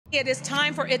It is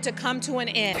time for it to come to an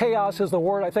end. Chaos is the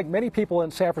word I think many people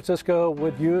in San Francisco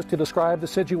would use to describe the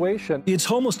situation. Its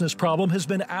homelessness problem has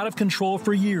been out of control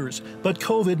for years, but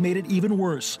COVID made it even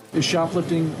worse. Is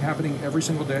shoplifting happening every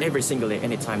single day? Every single day,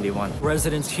 anytime they want.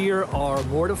 Residents here are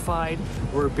mortified.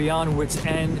 We're beyond wit's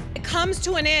end. It comes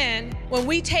to an end when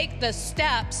we take the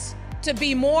steps to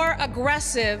be more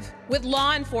aggressive with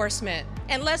law enforcement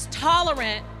and less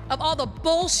tolerant of all the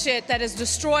bullshit that has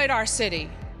destroyed our city.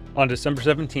 On December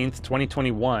 17th,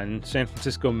 2021, San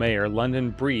Francisco Mayor London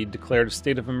Breed declared a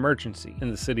state of emergency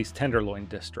in the city's Tenderloin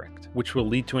district, which will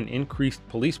lead to an increased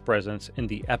police presence in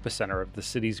the epicenter of the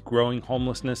city's growing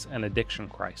homelessness and addiction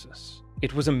crisis.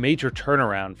 It was a major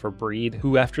turnaround for Breed,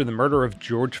 who after the murder of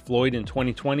George Floyd in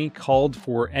 2020 called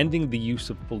for ending the use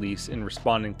of police in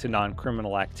responding to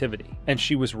non-criminal activity. And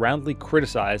she was roundly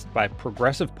criticized by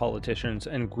progressive politicians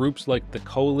and groups like the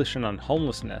Coalition on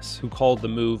Homelessness, who called the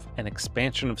move an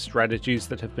expansion of strategies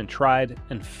that have been tried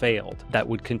and failed that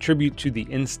would contribute to the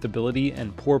instability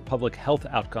and poor public health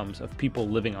outcomes of people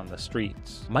living on the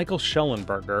streets. Michael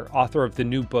Shellenberger, author of the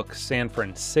new book San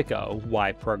Fransicko,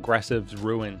 Why Progressives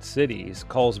Ruin Cities,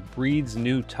 calls Breed's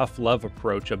new tough love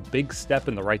approach a big step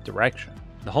in the right direction.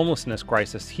 The homelessness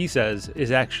crisis, he says,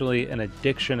 is actually an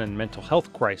addiction and mental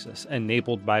health crisis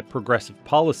enabled by progressive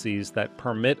policies that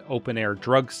permit open-air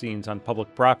drug scenes on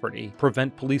public property,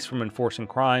 prevent police from enforcing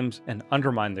crimes, and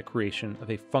undermine the creation of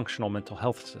a functional mental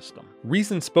health system.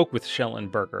 Reason spoke with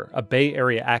Shellenberger, a Bay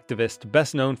Area activist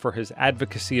best known for his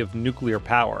advocacy of nuclear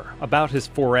power, about his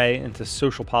foray into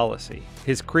social policy,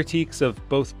 his critiques of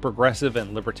both progressive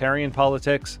and libertarian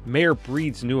politics, Mayor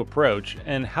Breed's new approach,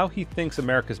 and how he thinks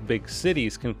America's big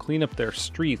cities can clean up their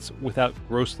streets without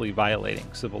grossly violating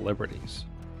civil liberties.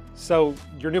 So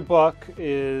your new book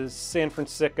is San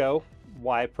Fransicko,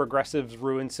 Why Progressives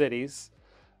Ruin Cities.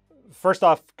 First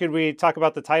off, could we talk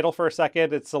about the title for a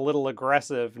second? It's a little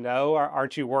aggressive, no?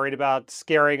 Aren't you worried about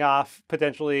scaring off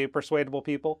potentially persuadable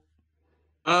people?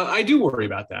 I do worry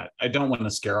about that. I don't want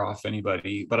to scare off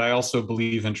anybody, but I also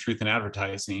believe in truth in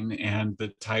advertising, and the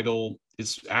title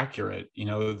is accurate. You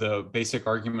know, the basic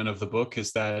argument of the book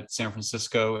is that San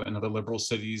Francisco and other liberal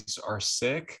cities are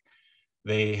sick.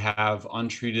 They have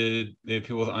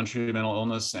people with untreated mental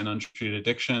illness and untreated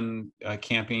addiction,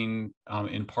 camping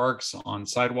in parks, on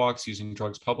sidewalks, using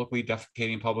drugs publicly,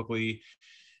 defecating publicly.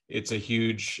 It's a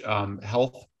huge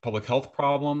public health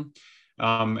problem.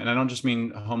 And I don't just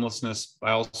mean homelessness,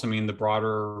 I also mean the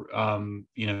broader,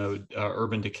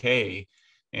 urban decay,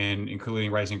 and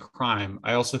including rising crime.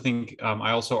 I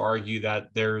also argue that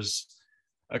there's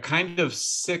a kind of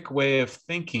sick way of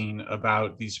thinking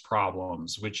about these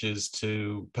problems, which is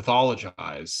to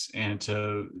pathologize and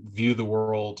to view the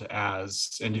world and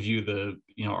to view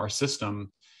our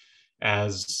system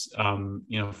as,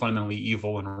 fundamentally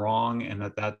evil and wrong, and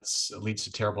that leads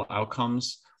to terrible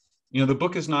outcomes. The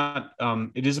book is not,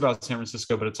 it is about San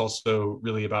Francisco, but it's also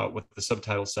really about what the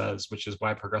subtitle says, which is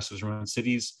Why Progressives Ruin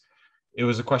Cities. It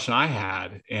was a question I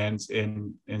had and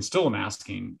still am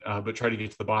asking, but try to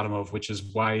get to the bottom of, which is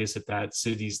why is it that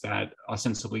cities that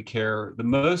ostensibly care the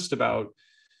most about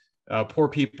poor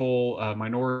people,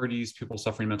 minorities, people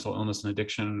suffering mental illness and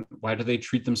addiction, why do they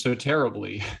treat them so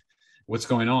terribly? What's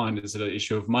going on? Is it an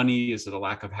issue of money? Is it a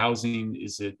lack of housing?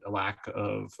 Is it a lack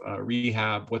of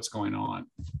rehab? What's going on?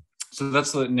 So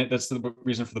that's the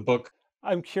reason for the book.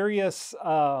 I'm curious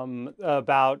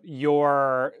about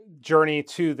your journey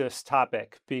to this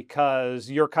topic,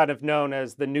 because you're kind of known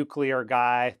as the nuclear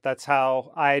guy. That's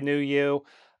how I knew you.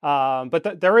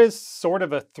 But there is sort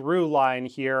of a through line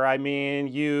here. I mean,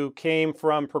 you came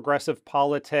from progressive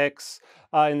politics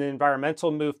in the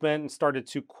environmental movement and started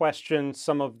to question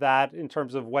some of that in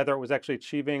terms of whether it was actually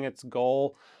achieving its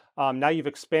goal. Now you've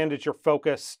expanded your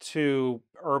focus to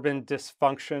urban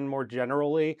dysfunction more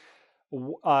generally.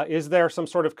 Is there some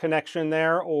sort of connection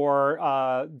there, or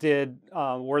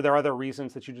were there other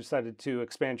reasons that you decided to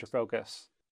expand your focus?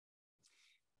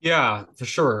 Yeah, for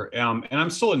sure. And I'm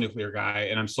still a nuclear guy,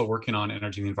 and I'm still working on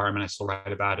energy and the environment. I still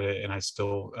write about it, and I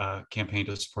still campaign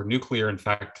to support nuclear. In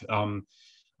fact,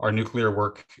 our nuclear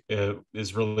work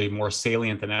is really more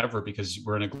salient than ever because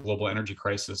we're in a global energy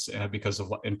crisis,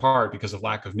 in part because of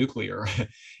lack of nuclear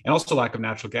and also lack of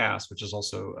natural gas, which is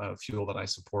also a fuel that I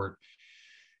support.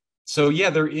 So yeah,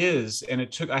 there is, and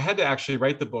I had to actually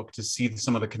write the book to see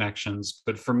some of the connections.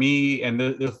 But for me, and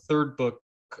the third book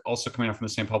also coming out from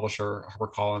the same publisher,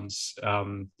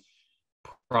 HarperCollins,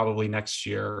 probably next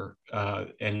year,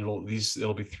 and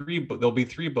there'll be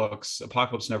three books: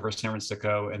 Apocalypse Never, San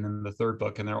Fransicko, and then the third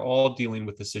book, and they're all dealing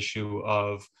with this issue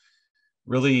of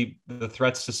really the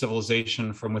threats to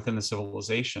civilization from within the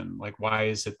civilization. Like, why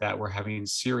is it that we're having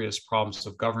serious problems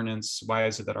of governance? Why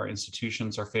is it that our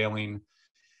institutions are failing?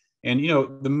 And,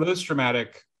 the most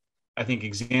dramatic, I think,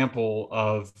 example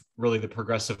of really the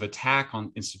progressive attack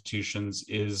on institutions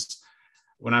is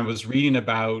when I was reading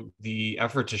about the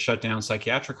effort to shut down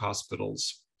psychiatric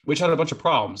hospitals, which had a bunch of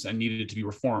problems and needed to be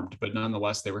reformed, but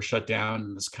nonetheless, they were shut down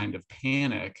in this kind of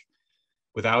panic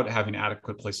without having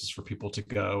adequate places for people to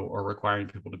go or requiring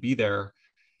people to be there.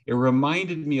 It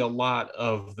reminded me a lot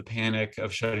of the panic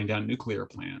of shutting down nuclear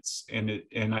plants. And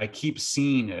I keep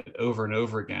seeing it over and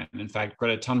over again. In fact,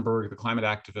 Greta Thunberg, the climate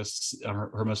activist,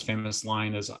 her most famous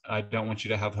line is, "I don't want you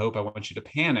to have hope, I want you to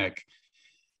panic,"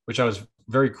 which I was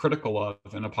very critical of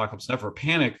in Apocalypse Never.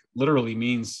 Panic literally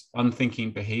means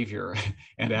unthinking behavior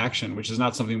and action, which is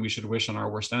not something we should wish on our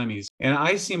worst enemies. And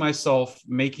I see myself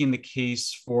making the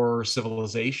case for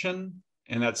civilization,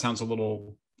 and that sounds a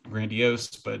little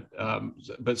grandiose, but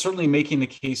certainly making the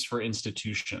case for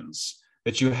institutions,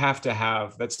 that you have to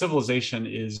have, that civilization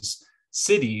is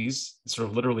cities, sort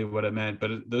of literally what it meant,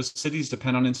 but those cities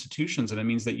depend on institutions, and it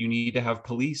means that you need to have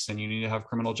police, and you need to have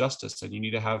criminal justice, and you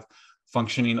need to have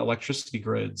functioning electricity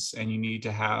grids, and you need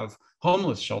to have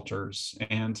homeless shelters.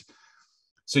 And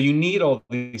so you need all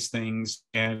these things.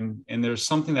 And there's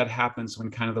something that happens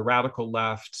when kind of the radical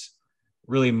left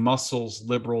really muscles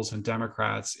liberals and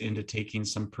Democrats into taking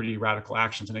some pretty radical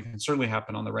actions. And it can certainly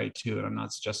happen on the right too. And I'm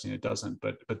not suggesting it doesn't,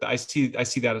 but I see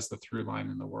that as the through line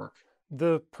in the work.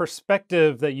 The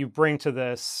perspective that you bring to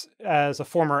this as a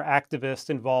former activist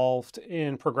involved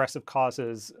in progressive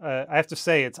causes, I have to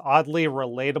say it's oddly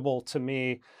relatable to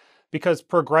me, because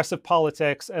progressive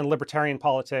politics and libertarian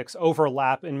politics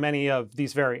overlap in many of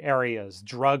these very areas: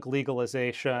 drug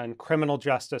legalization, criminal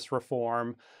justice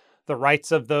reform, the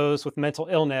rights of those with mental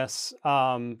illness.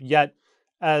 Yet,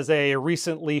 as a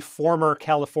recently former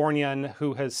Californian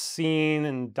who has seen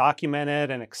and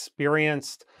documented and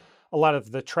experienced a lot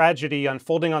of the tragedy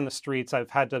unfolding on the streets, I've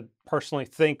had to personally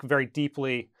think very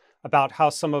deeply about how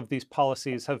some of these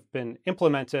policies have been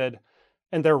implemented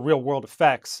and their real world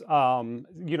effects.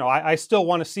 I still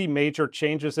want to see major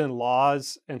changes in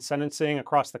laws and sentencing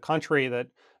across the country that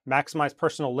maximize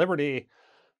personal liberty.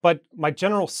 But my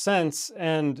general sense,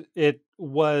 and it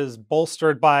was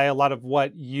bolstered by a lot of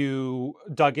what you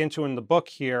dug into in the book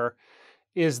here,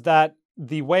 is that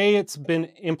the way it's been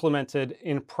implemented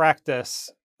in practice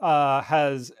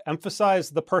has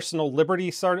emphasized the personal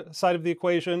liberty side of the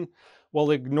equation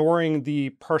while ignoring the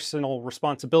personal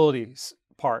responsibilities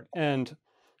part. And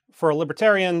for a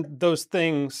libertarian, those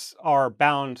things are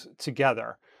bound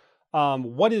together.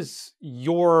 What is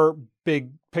your big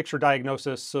picture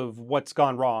diagnosis of what's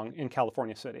gone wrong in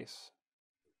California cities?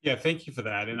 Yeah, thank you for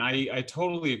that. And I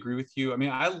totally agree with you. I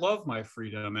mean, I love my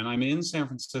freedom, and I'm in San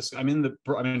Francisco. I'm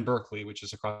in Berkeley, which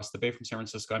is across the bay from San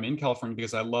Francisco. I'm in California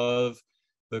because I love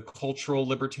the cultural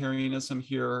libertarianism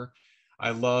here. I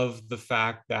love the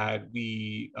fact that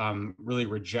we really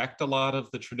reject a lot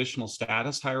of the traditional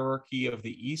status hierarchy of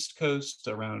the East Coast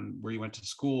around where you went to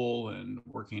school and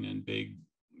working in big,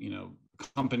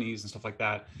 companies and stuff like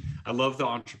that. I love the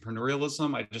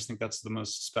entrepreneurialism. I just think that's the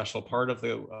most special part of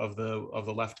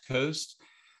the left coast.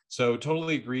 So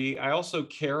totally agree. I also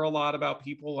care a lot about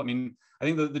people. I mean, I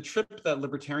think the trip that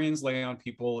libertarians lay on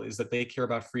people is that they care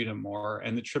about freedom more.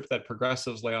 And the trip that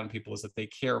progressives lay on people is that they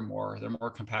care more. They're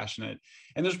more compassionate.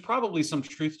 And there's probably some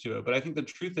truth to it. But I think the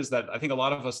truth is that I think a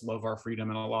lot of us love our freedom,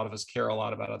 and a lot of us care a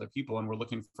lot about other people. And we're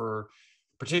looking for,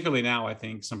 particularly now, I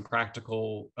think, some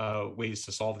practical ways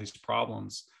to solve these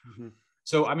problems. Mm-hmm.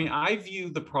 So, I mean, I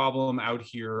view the problem out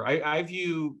here, I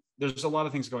view there's a lot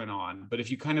of things going on, but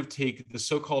if you kind of take the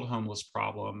so-called homeless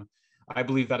problem, I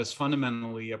believe that is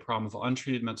fundamentally a problem of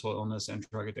untreated mental illness and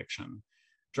drug addiction.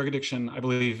 Drug addiction, I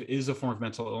believe, is a form of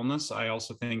mental illness. I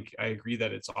also think I agree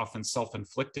that it's often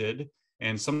self-inflicted,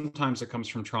 and sometimes it comes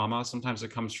from trauma. Sometimes it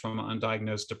comes from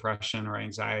undiagnosed depression or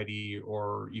anxiety,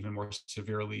 or even more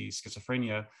severely,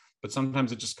 schizophrenia. But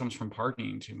sometimes it just comes from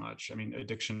partying too much. I mean,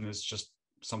 addiction is just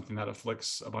something that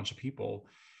afflicts a bunch of people,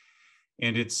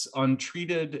 and it's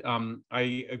untreated.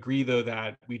 I agree, though,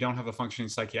 that we don't have a functioning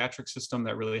psychiatric system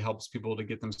that really helps people to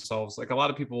get themselves, like a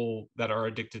lot of people that are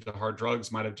addicted to hard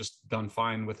drugs might have just done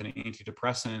fine with an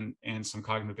antidepressant and some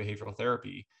cognitive behavioral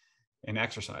therapy and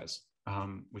exercise,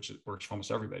 which works for almost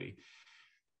everybody.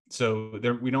 So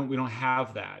there, we don't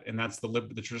have that, and that's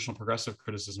the traditional progressive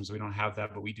criticisms. We don't have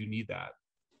that, but we do need that.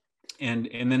 And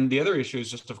then the other issue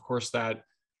is just, of course, that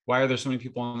why are there so many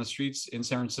people on the streets in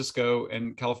San Francisco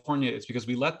and California? It's because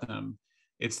we let them.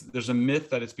 There's a myth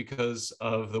that it's because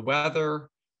of the weather.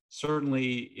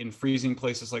 Certainly in freezing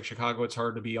places like Chicago, it's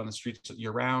hard to be on the streets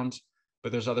year round.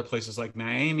 but there's other places like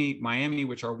Miami,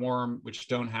 which are warm, which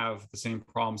don't have the same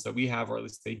problems that we have, or at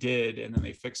least they did, and then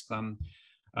they fixed them.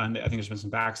 And I think there's been some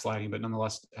backsliding, but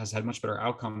nonetheless has had much better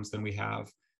outcomes than we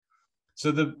have.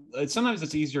 So sometimes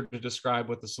it's easier to describe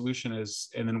what the solution is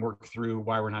and then work through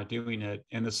why we're not doing it.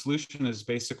 And the solution is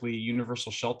basically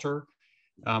universal shelter.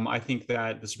 I think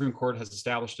that the Supreme Court has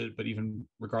established it, but even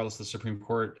regardless of the Supreme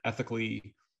Court,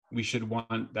 ethically, we should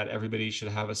want that everybody should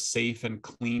have a safe and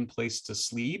clean place to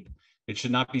sleep. It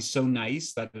should not be so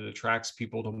nice that it attracts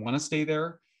people to want to stay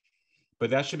there, but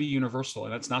that should be universal.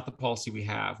 And that's not the policy we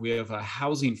have. We have a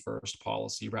housing first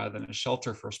policy rather than a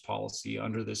shelter first policy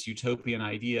under this utopian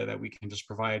idea that we can just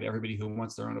provide everybody who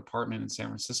wants their own apartment in San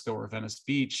Francisco or Venice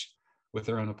Beach with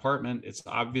their own apartment. It's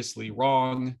obviously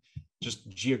wrong. Just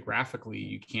geographically,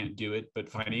 you can't do it, but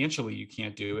financially you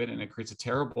can't do it. And it creates a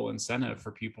terrible incentive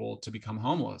for people to become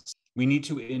homeless. We need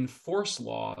to enforce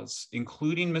laws,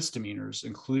 including misdemeanors,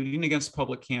 including against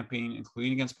public camping,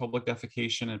 including against public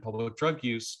defecation and public drug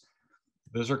use.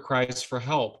 Those are cries for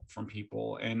help from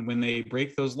people. And when they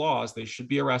break those laws, they should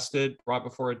be arrested, brought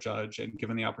before a judge, and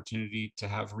given the opportunity to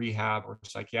have rehab or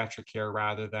psychiatric care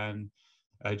rather than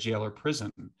jail or prison.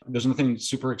 There's nothing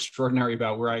super extraordinary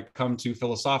about where I come to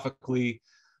philosophically,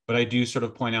 but I do sort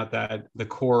of point out that the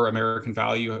core American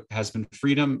value has been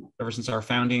freedom ever since our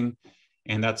founding.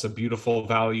 And that's a beautiful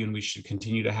value, and we should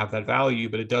continue to have that value,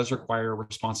 but it does require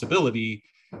responsibility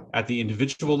at the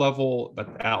individual level,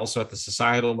 but also at the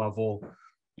societal level.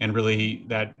 And really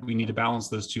that we need to balance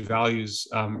those two values,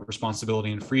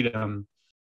 responsibility and freedom.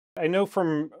 I know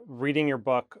from reading your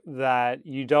book that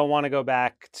you don't want to go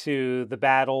back to the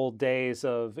bad old days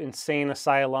of insane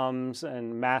asylums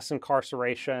and mass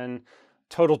incarceration,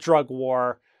 total drug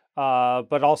war,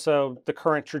 but also the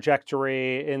current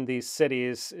trajectory in these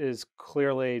cities is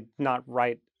clearly not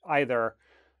right either.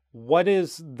 What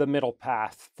is the middle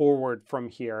path forward from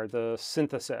here, the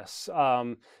synthesis?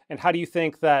 And how do you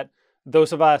think that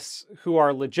those of us who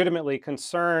are legitimately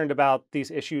concerned about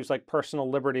these issues like personal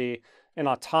liberty and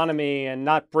autonomy and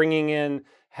not bringing in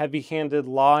heavy-handed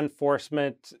law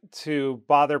enforcement to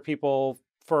bother people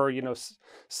for,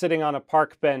 sitting on a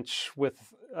park bench with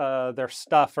their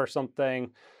stuff or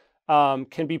something,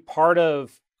 can be part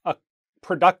of a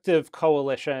productive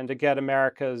coalition to get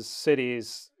America's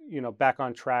cities, back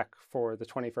on track for the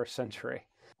 21st century?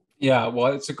 Yeah,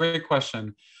 well, it's a great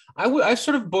question. I've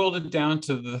sort of boiled it down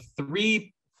to the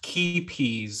three key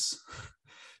Ps.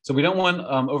 So we don't want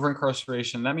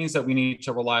over-incarceration. That means that we need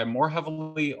to rely more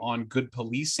heavily on good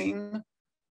policing,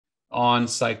 on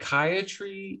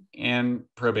psychiatry, and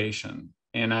probation.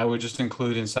 And I would just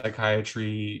include in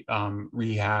psychiatry,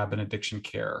 rehab and addiction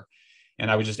care.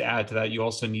 And I would just add to that, you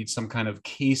also need some kind of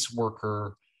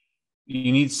caseworker.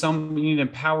 You need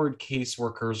empowered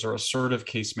caseworkers, or assertive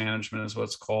case management is what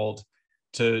it's called,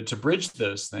 to bridge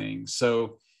those things.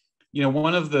 So,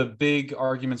 one of the big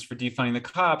arguments for defunding the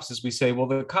cops is we say, well,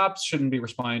 the cops shouldn't be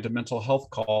responding to mental health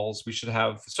calls. We should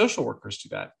have social workers do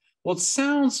that. Well, it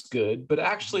sounds good, but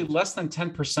actually less than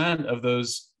 10% of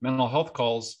those mental health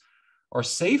calls are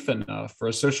safe enough for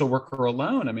a social worker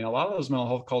alone. I mean, a lot of those mental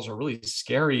health calls are really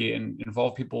scary and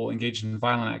involve people engaged in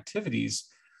violent activities.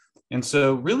 And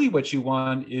so really what you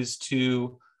want is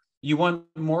you want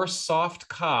more soft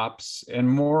cops and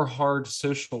more hard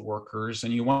social workers,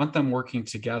 and you want them working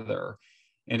together.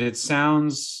 And it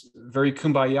sounds very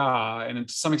kumbaya, and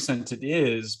to some extent it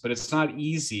is, but it's not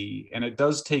easy. And it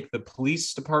does take the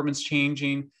police departments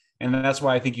changing. And that's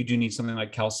why I think you do need something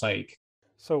like CalPsych.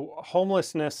 So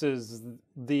homelessness is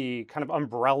the kind of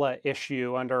umbrella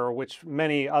issue under which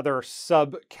many other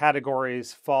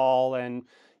subcategories fall. And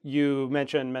you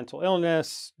mentioned mental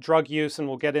illness, drug use, and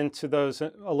we'll get into those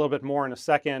a little bit more in a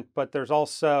second. But there's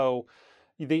also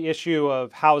the issue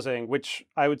of housing, which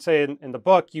I would say in the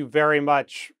book, you very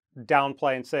much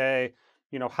downplay and say,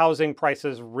 housing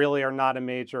prices really are not a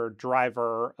major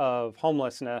driver of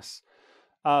homelessness.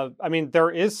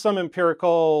 There is some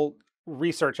empirical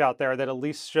research out there that at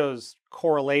least shows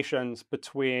correlations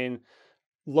between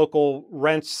local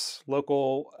rents,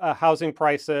 local housing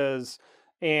prices,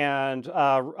 and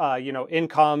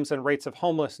incomes and rates of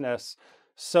homelessness.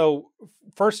 So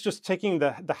first, just taking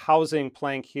the housing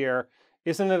plank here,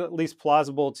 isn't it at least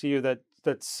plausible to you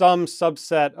that some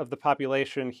subset of the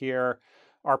population here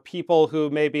are people who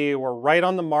maybe were right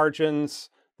on the margins,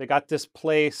 they got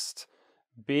displaced,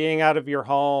 being out of your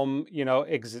home,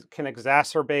 can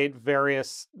exacerbate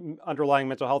various underlying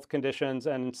mental health conditions,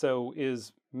 and so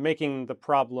is making the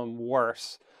problem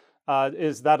worse?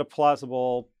 Is that a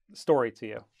plausible story to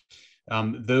you?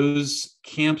 Those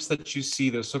camps that you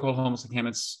see, those so-called homeless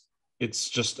encampments, it's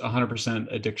just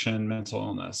 100% addiction, mental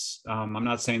illness. I'm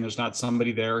not saying there's not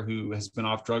somebody there who has been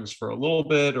off drugs for a little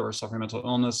bit or suffering mental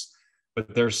illness,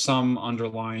 but there's some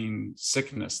underlying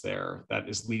sickness there that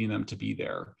is leading them to be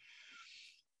there.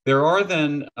 There are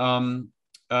then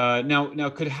now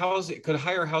could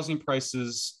higher housing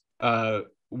prices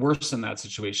worsen that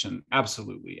situation?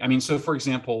 Absolutely. I mean, so for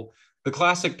example, the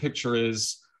classic picture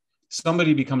is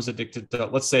somebody becomes addicted to,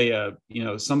 let's say, a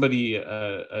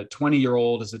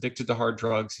 20-year-old is addicted to hard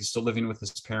drugs. He's still living with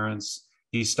his parents.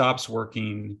 He stops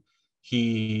working.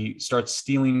 He starts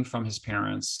stealing from his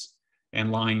parents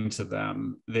and lying to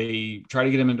them. They try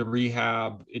to get him into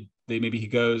rehab. Maybe he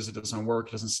goes, it doesn't work,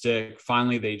 it doesn't stick.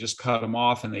 Finally, they just cut him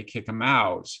off and they kick him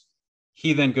out.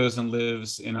 He then goes and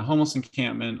lives in a homeless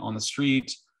encampment on the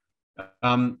street.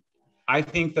 I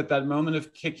think that moment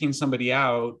of kicking somebody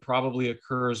out probably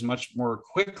occurs much more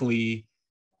quickly,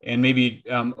 and maybe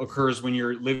occurs when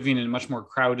you're living in much more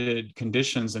crowded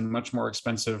conditions and much more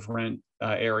expensive rent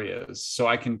areas. So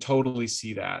I can totally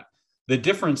see that. The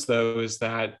difference, though, is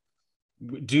that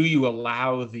do you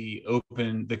allow the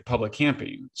public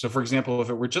camping? So, for example, if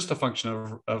it were just a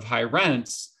function of high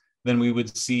rents, then we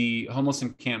would see homeless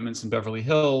encampments in Beverly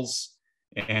Hills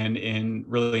and in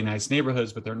really nice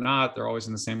neighborhoods, but they're not. They're always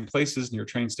in the same places, near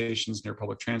train stations, near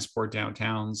public transport,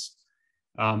 downtowns,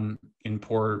 in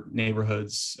poor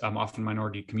neighborhoods, often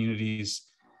minority communities.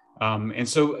 And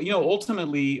so,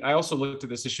 ultimately, I also looked at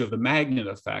this issue of the magnet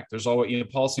effect. There's always,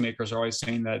 policymakers are always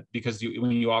saying that because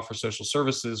when you offer social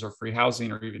services or free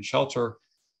housing or even shelter,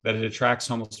 that it attracts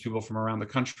homeless people from around the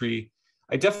country.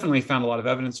 I definitely found a lot of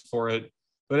evidence for it.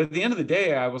 But at the end of the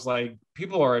day, I was like,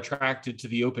 people are attracted to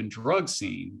the open drug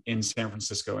scene in San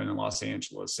Francisco and in Los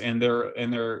Angeles, and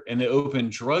the open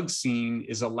drug scene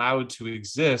is allowed to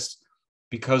exist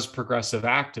because progressive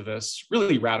activists,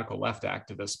 really radical left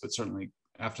activists, but certainly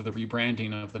after the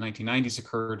rebranding of the 1990s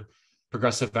occurred,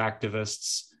 progressive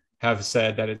activists have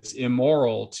said that it's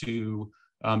immoral to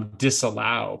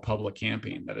disallow public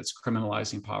camping, that it's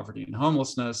criminalizing poverty and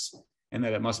homelessness, and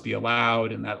that it must be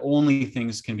allowed, and that only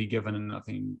things can be given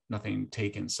and nothing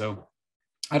taken. So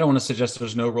I don't want to suggest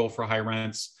there's no role for high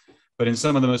rents, but in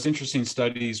some of the most interesting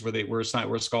studies where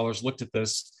scholars looked at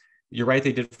this, you're right,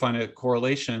 they did find a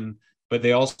correlation, but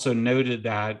they also noted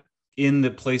that in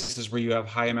the places where you have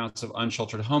high amounts of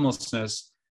unsheltered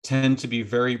homelessness tend to be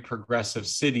very progressive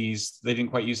cities. They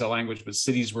didn't quite use that language, but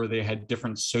cities where they had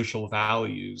different social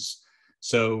values.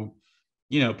 So,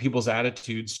 people's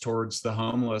attitudes towards the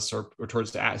homeless or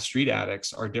towards the street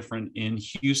addicts are different in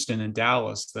Houston and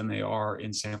Dallas than they are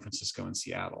in San Francisco and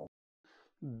Seattle.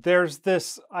 There's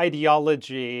this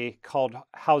ideology called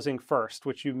housing first,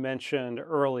 which you mentioned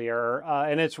earlier,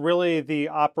 and it's really the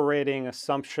operating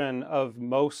assumption of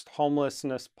most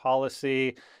homelessness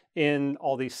policy in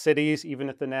all these cities, even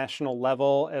at the national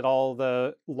level, at all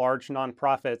the large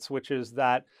nonprofits, which is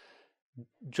that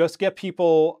just get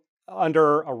people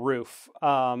under a roof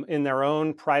in their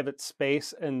own private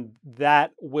space, and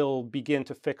that will begin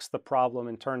to fix the problem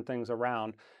and turn things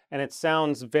around. And it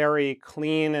sounds very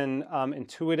clean and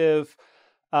intuitive,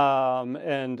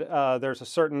 and there's a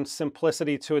certain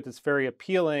simplicity to it that's very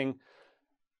appealing.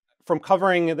 From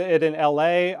covering it in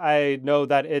LA, I know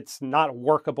that it's not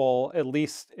workable, at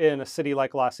least in a city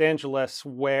like Los Angeles,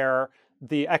 where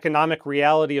the economic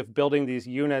reality of building these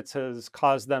units has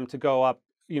caused them to go up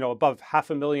above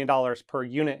 $500,000 per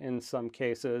unit in some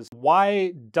cases.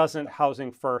 Why doesn't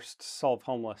housing first solve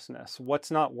homelessness?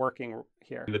 What's not working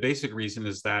here? The basic reason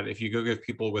is that if you go give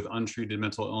people with untreated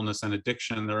mental illness and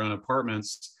addiction their own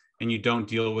apartments, and you don't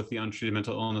deal with the untreated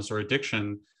mental illness or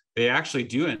addiction, they actually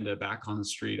do end up back on the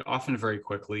street, often very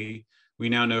quickly. We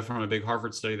now know from a big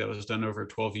Harvard study that was done over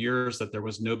 12 years that there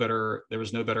was no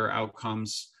better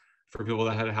outcomes for people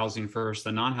that had housing first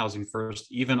than non-housing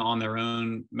first, even on their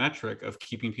own metric of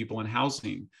keeping people in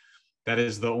housing. That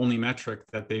is the only metric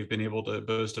that they've been able to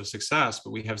boast of success,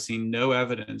 but we have seen no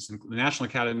evidence. And the National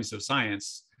Academies of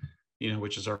Science,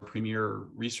 which is our premier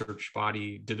research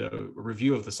body, did a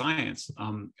review of the science,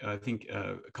 I think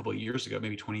a couple of years ago,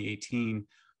 maybe 2018,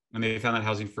 and they found that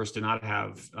housing first did not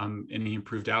have any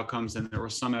improved outcomes. And there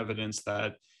was some evidence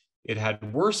that it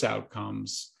had worse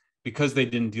outcomes because they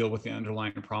didn't deal with the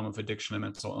underlying problem of addiction and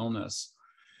mental illness.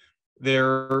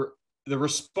 The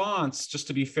response, just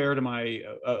to be fair to my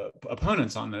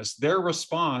opponents on this, their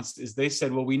response is they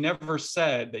said, well, we never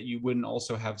said that you wouldn't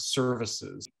also have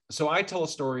services. So I tell a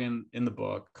story in the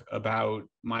book about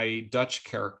my Dutch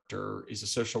character is a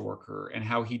social worker and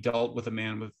how he dealt with a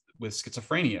man with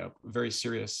schizophrenia, very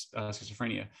serious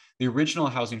schizophrenia. The original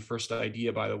housing first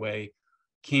idea, by the way,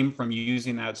 came from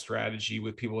using that strategy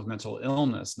with people with mental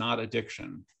illness, not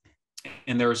addiction.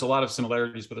 And there's a lot of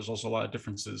similarities, but there's also a lot of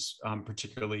differences,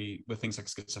 particularly with things like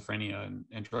schizophrenia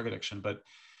and drug addiction. But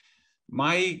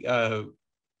my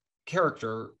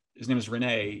character, his name is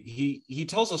Rene, he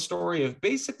tells a story of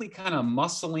basically kind of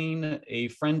muscling a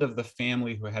friend of the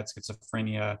family who had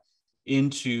schizophrenia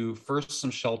into first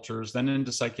some shelters, then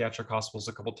into psychiatric hospitals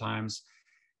a couple times.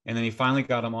 And then he finally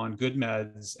got him on good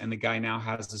meds. And the guy now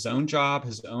has his own job,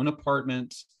 his own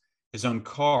apartment, his own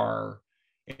car.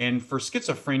 And for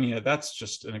schizophrenia, that's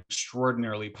just an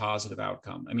extraordinarily positive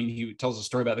outcome. I mean, he tells a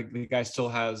story about the guy still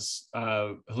has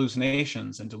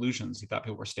hallucinations and delusions. He thought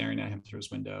people were staring at him through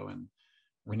his window. And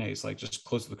Renee's like, just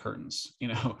close the curtains, you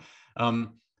know.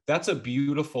 That's a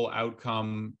beautiful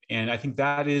outcome. And I think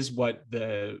that is what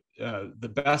the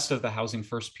best of the Housing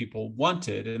First people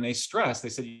wanted. And they stressed, they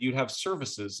said you'd have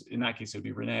services. In that case, it would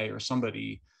be Renee or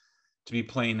somebody to be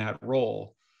playing that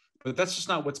role. But that's just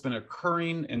not what's been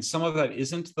occurring. And some of that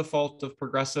isn't the fault of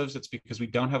progressives. It's because we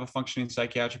don't have a functioning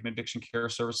psychiatric and addiction care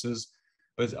services.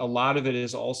 But a lot of it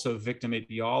is also victim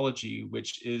ideology,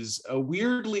 which is a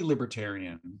weirdly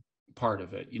libertarian part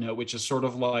of it, you know, which is sort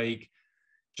of like,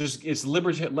 just it's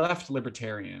left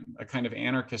libertarian, a kind of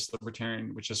anarchist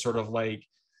libertarian, which is sort of like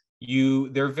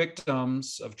they're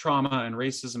victims of trauma and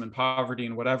racism and poverty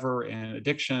and whatever, and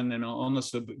addiction and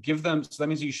illness. So give them, so that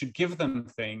means you should give them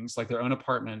things like their own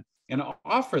apartment and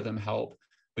offer them help,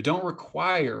 but don't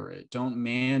require it, don't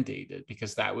mandate it,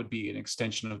 because that would be an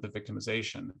extension of the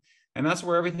victimization. And that's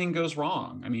where everything goes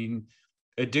wrong. I mean,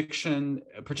 addiction,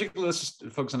 particularly, let's just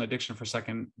focus on addiction for a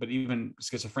second, but even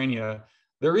schizophrenia,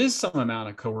 there is some amount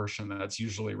of coercion that's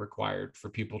usually required for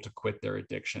people to quit their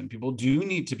addiction. People do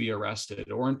need to be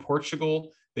arrested. Or in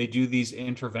Portugal, they do these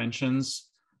interventions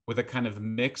with a kind of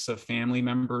mix of family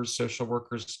members, social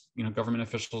workers, you know, government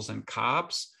officials, and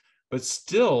cops. But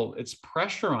still, it's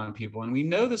pressure on people. And we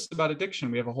know this about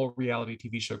addiction. We have a whole reality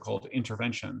TV show called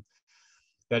Intervention.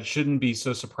 That shouldn't be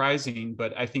so surprising,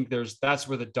 but I think that's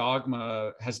where the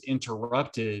dogma has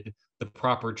interrupted the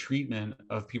proper treatment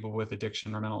of people with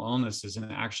addiction or mental illnesses,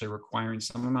 and actually requiring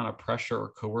some amount of pressure or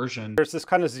coercion. There's this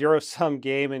kind of zero-sum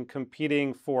game in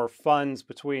competing for funds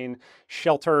between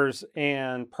shelters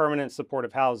and permanent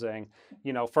supportive housing.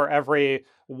 You know, for every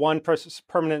one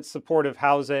permanent supportive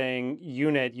housing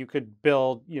unit, you could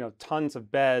build, you know, tons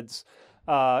of beds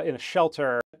in a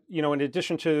shelter. You know, in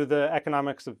addition to the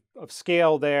economics of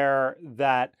scale there,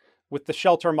 that with the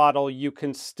shelter model, you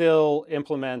can still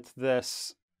implement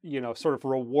this, you know, sort of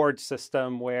reward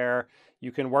system where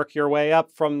you can work your way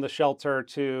up from the shelter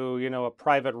to, you know, a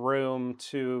private room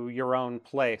to your own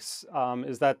place.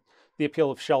 Is that the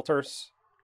appeal of shelters?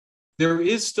 There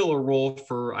is still a role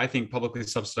for, I think, publicly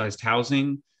subsidized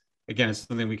housing. Again, it's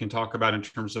something we can talk about in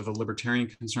terms of the libertarian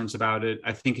concerns about it.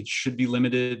 I think it should be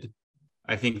limited.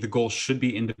 I think the goal should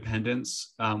be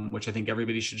independence, which I think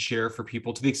everybody should share for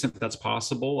people to the extent that that's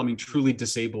possible. I mean, truly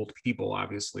disabled people,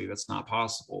 obviously, that's not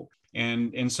possible.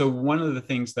 And so one of the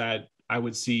things that I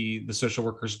would see the social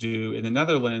workers do in the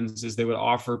Netherlands is they would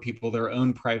offer people their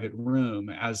own private room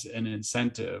as an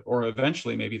incentive, or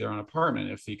eventually maybe their own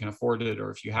apartment if you can afford it or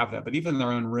if you have that. But even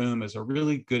their own room is a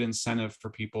really good incentive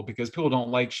for people, because people don't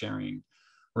like sharing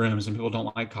rooms and people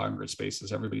don't like congregate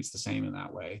spaces. Everybody's the same in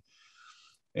that way.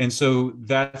 And so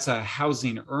that's a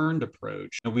housing earned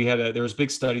approach. And there was big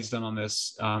studies done on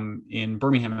this in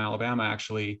Birmingham, Alabama,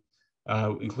 actually,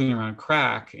 including around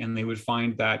crack. And they would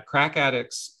find that crack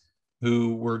addicts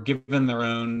who were given their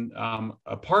own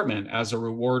apartment as a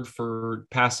reward for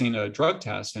passing a drug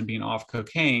test and being off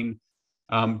cocaine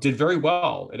did very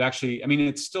well. It actually, I mean,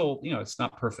 it's still, you know, it's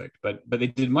not perfect, but they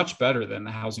did much better than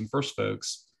the Housing First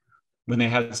folks when they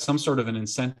had some sort of an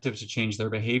incentive to change their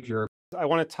behavior. I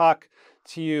want to talk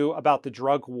to you about the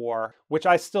drug war, which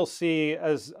I still see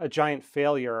as a giant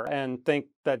failure, and think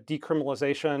that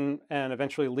decriminalization and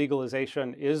eventually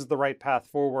legalization is the right path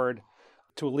forward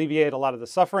to alleviate a lot of the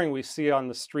suffering we see on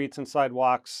the streets and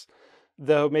sidewalks,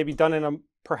 though maybe done in a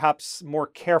perhaps more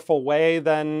careful way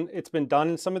than it's been done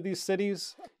in some of these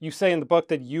cities. You say in the book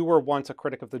that you were once a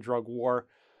critic of the drug war.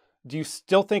 Do you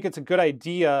still think it's a good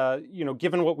idea, you know,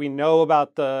 given what we know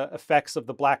about the effects of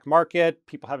the black market,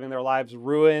 people having their lives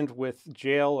ruined with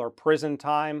jail or prison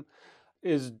time,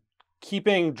 is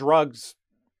keeping drugs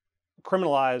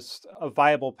criminalized a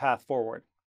viable path forward?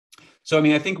 So, I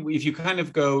mean, I think if you kind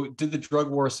of go, did the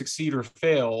drug war succeed or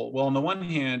fail? Well, on the one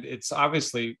hand, it's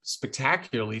obviously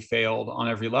spectacularly failed on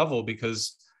every level,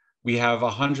 because we have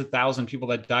 100,000 people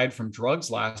that died from drugs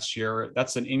last year.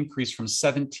 That's an increase from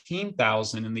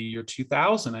 17,000 in the year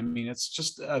 2000. I mean, it's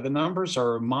just, the numbers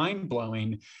are mind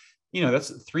blowing. You know,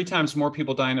 that's 3 times more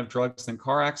people dying of drugs than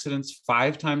car accidents,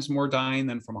 5 times more dying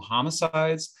than from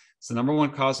homicides. It's the number one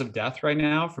cause of death right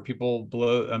now for people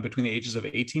below between the ages of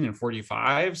 18 and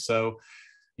 45. So,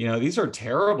 these are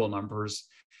terrible numbers.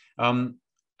 I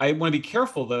want to be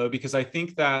careful though, because I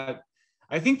think that,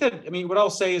 what I'll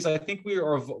say is I think we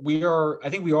are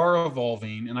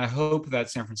evolving, and I hope that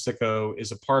San Fransicko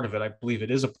is a part of it. I believe it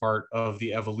is a part of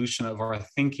the evolution of our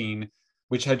thinking,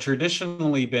 which had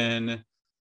traditionally been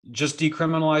just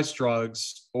decriminalize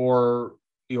drugs or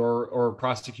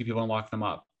prosecute people and lock them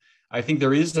up. I think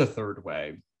there is a third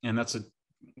way, and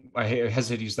I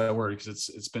hesitate to use that word because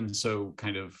it's been so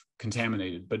kind of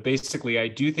contaminated. But basically, I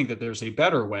do think that there's a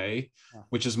better way,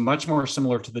 which is much more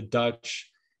similar to the Dutch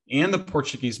and the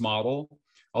Portuguese model,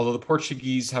 although the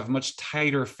Portuguese have much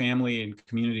tighter family and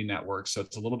community networks, so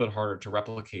it's a little bit harder to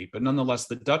replicate. But nonetheless,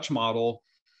 the Dutch model,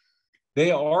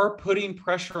 they are putting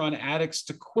pressure on addicts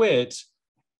to quit.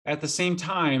 At the same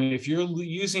time, if you're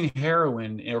using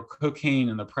heroin or cocaine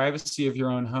in the privacy of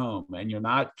your own home and you're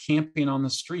not camping on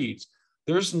the streets,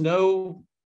 they're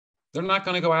not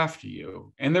going to go after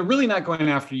you. And they're really not going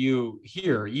after you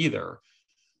here either.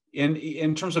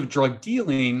 In terms of drug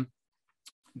dealing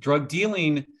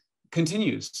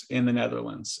continues in the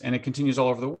Netherlands, and it continues all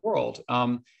over the world.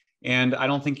 And I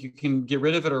don't think you can get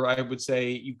rid of it, or I would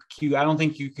say I don't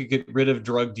think you could get rid of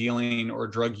drug dealing or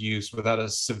drug use without a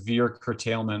severe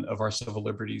curtailment of our civil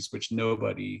liberties, which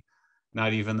nobody,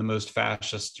 not even the most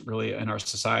fascist really in our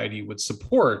society, would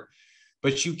support.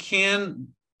 But you can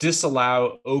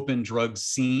disallow open drug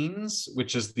scenes,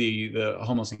 which is the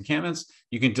homeless encampments.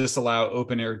 You can disallow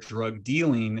open air drug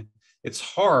dealing. It's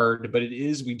hard, but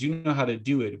we do know how to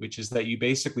do it, which is that you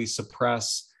basically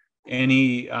suppress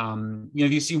any,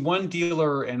 if you see one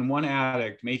dealer and one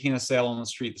addict making a sale on the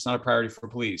street, it's not a priority for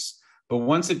police. But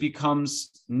once it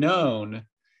becomes known,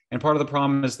 and part of the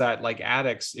problem is that, like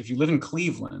addicts, if you live in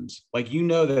Cleveland,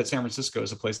 that San Francisco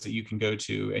is a place that you can go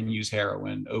to and use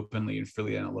heroin openly and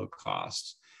freely at a low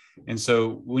cost. And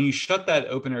so when you shut that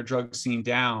open air drug scene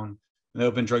down, the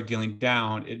open drug dealing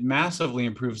down, it massively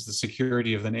improves the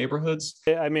security of the neighborhoods.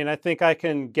 I mean, I think I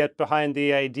can get behind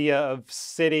the idea of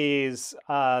cities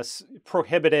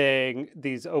prohibiting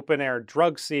these open air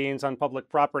drug scenes on public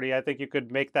property. I think you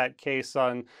could make that case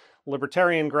on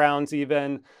libertarian grounds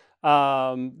even.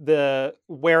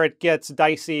 Where it gets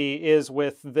dicey is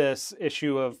with this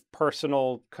issue of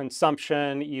personal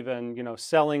consumption, even,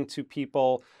 selling to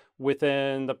people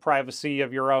within the privacy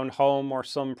of your own home or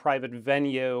some private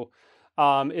venue.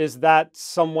 Is that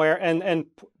somewhere, and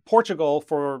Portugal,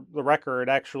 for the record,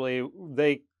 actually,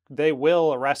 they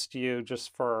will arrest you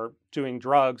just for doing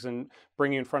drugs and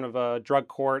bring you in front of a drug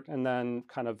court and then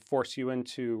kind of force you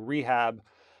into rehab.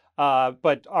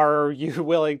 But are you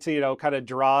willing to, kind of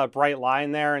draw a bright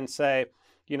line there and say,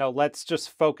 let's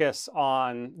just focus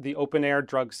on the open air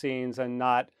drug scenes and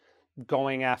not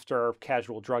going after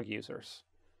casual drug users?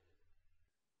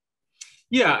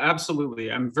 Yeah, absolutely.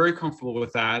 I'm very comfortable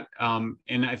with that.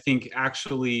 And I think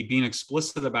actually being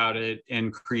explicit about it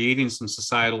and creating some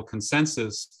societal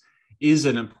consensus is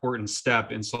an important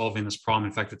step in solving this problem.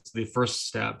 In fact, it's the first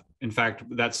step. In fact,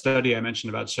 that study I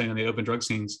mentioned about shutting on the open drug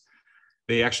scenes,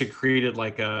 they actually created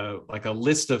like a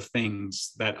list of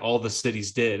things that all the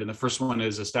cities did. And the first one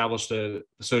is established a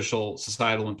social,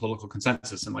 societal, and political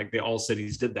consensus. And all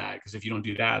cities did that, because if you don't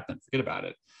do that, then forget about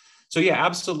it. So yeah,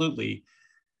 absolutely.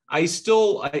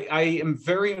 I am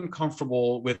very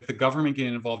uncomfortable with the government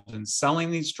getting involved in selling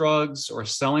these drugs or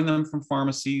selling them from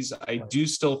pharmacies. I do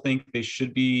still think they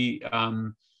should be.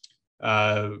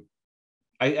 I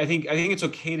think it's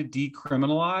okay to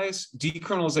decriminalize.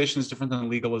 Decriminalization is different than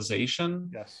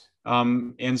legalization. Yes.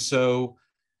 And so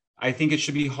I think it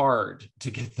should be hard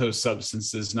to get those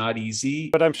substances, not easy.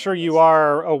 But I'm sure you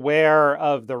are aware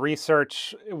of the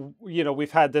research.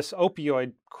 We've had this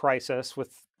opioid crisis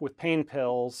with pain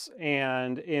pills,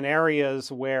 and in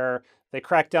areas where they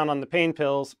crack down on the pain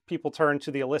pills, people turn to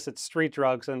the illicit street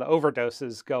drugs and the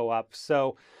overdoses go up.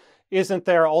 So isn't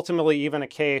there ultimately even a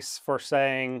case for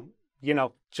saying,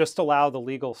 just allow the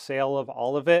legal sale of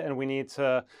all of it, and we need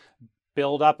to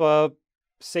build up a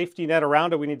safety net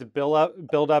around it? We need to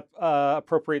build up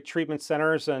appropriate treatment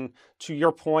centers, and to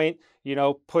your point,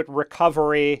 put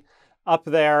recovery up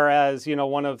there as,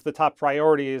 one of the top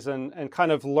priorities, and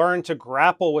kind of learn to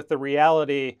grapple with the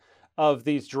reality of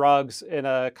these drugs in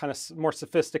a kind of more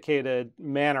sophisticated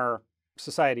manner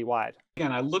society-wide.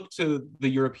 Again, I look to the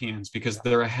Europeans because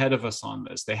they're ahead of us on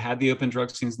this. They had the open drug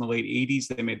scenes in the late 80s.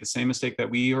 They made the same mistake that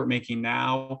we are making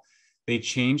now. They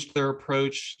changed their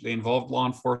approach. They involved law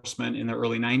enforcement in the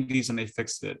early 90s, and they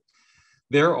fixed it.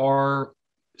 There are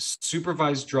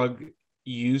supervised drug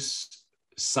use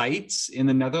sites in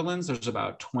the Netherlands. There's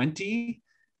about 20.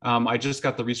 I just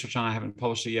got the research on. I haven't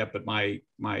published it yet, but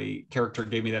my character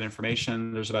gave me that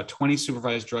information. There's about 20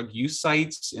 supervised drug use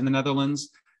sites in the Netherlands.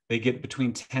 They get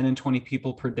between 10 and 20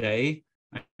 people per day.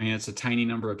 I mean, it's a tiny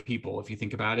number of people if you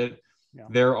think about it. Yeah.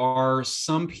 There are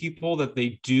some people that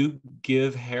they do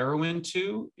give heroin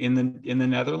to in the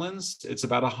Netherlands. It's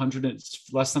about 100. It's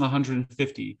less than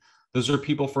 150. Those are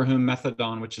people for whom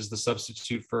methadone, which is the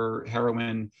substitute for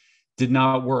heroin, did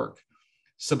not work.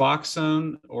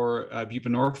 Suboxone or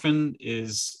buprenorphine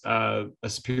is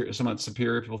somewhat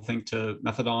superior, people think, to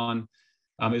methadone,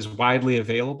 is widely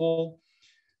available.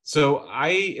 So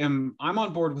I'm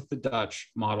on board with the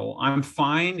Dutch model. I'm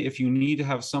fine if you need to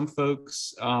have some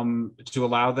folks to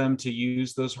allow them to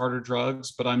use those harder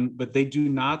drugs, but they do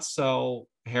not sell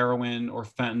heroin or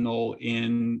fentanyl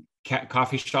in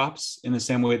coffee shops in the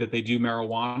same way that they do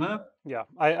marijuana. Yeah,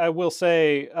 I will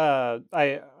say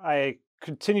I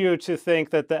continue to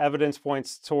think that the evidence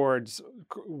points towards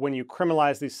when you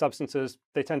criminalize these substances,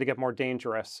 they tend to get more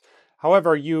dangerous.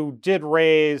 However, you did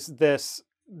raise this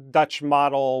Dutch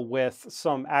model with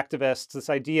some activists, this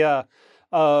idea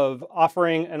of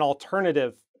offering an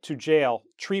alternative to jail,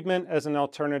 treatment as an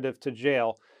alternative to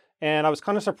jail. And I was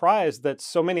kind of surprised that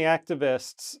so many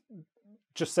activists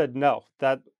just said, no,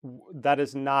 that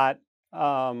is not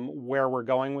where we're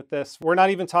going with this. We're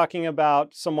not even talking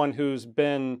about someone who's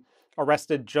been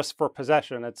arrested just for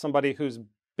possession. It's somebody who's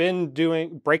been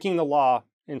breaking the law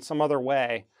in some other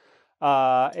way.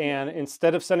 And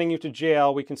instead of sending you to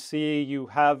jail, we can see you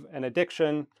have an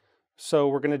addiction, so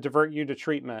we're going to divert you to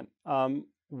treatment.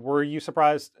 Were you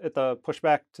surprised at the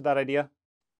pushback to that idea?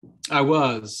 I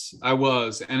was,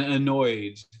 and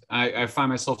annoyed. I find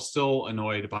myself still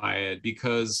annoyed by it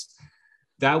because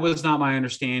that was not my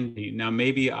understanding. Now,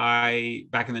 maybe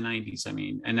back in the 90s,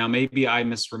 and now maybe I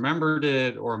misremembered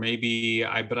it, or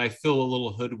but I feel a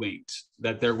little hoodwinked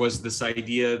that there was this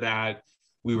idea that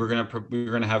we were going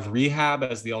to have rehab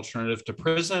as the alternative to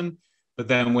prison. But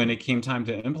then when it came time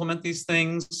to implement these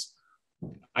things,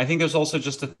 I think there's also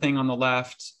just a thing on the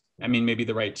left. Maybe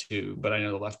the right too, but I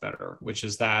know the left better, which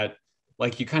is that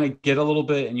like you kind of get a little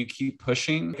bit and you keep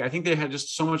pushing. I think they had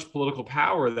just so much political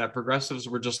power that progressives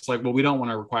were just like, well, we don't want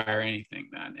to require anything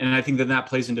then. And I think that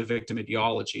plays into victim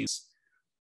ideologies.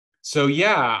 So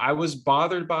yeah, I was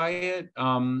bothered by it.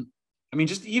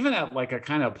 Just even at like a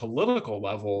kind of political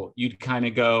level, you'd kind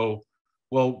of go,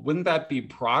 well, wouldn't that be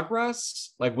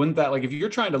progress? Like, wouldn't that, like, if you're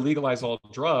trying to legalize all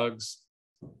drugs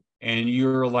and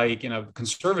you're like in a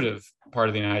conservative part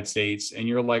of the United States and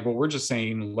you're like, well, we're just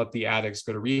saying let the addicts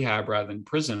go to rehab rather than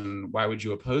prison. Why would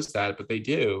you oppose that? But they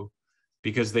do,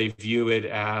 because they view it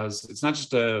as, it's not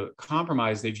just a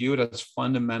compromise. They view it as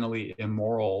fundamentally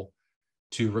immoral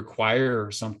to require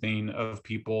something of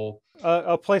people.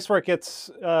 A place where it gets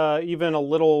even a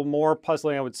little more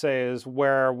puzzling, I would say, is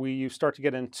where you start to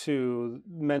get into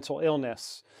mental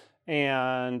illness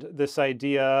and this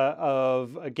idea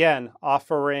of, again,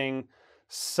 offering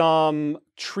some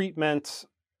treatment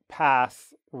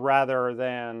path rather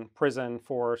than prison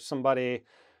for somebody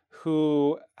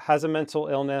who has a mental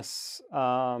illness,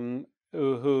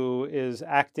 who is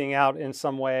acting out in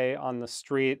some way on the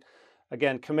street,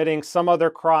 again, committing some other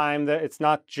crime. That it's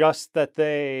not just that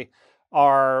they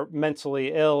are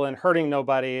mentally ill and hurting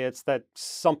nobody, it's that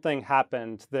something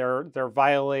happened. They're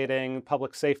violating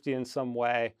public safety in some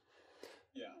way.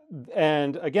 Yeah.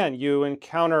 And again, you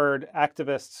encountered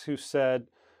activists who said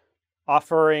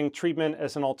offering treatment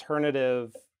as an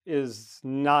alternative is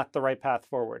not the right path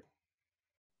forward.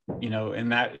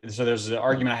 And so there's an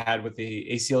argument I had with the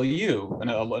ACLU,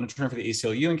 an attorney for the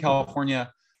ACLU in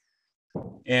California.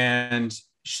 And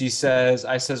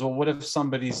I says, well, what if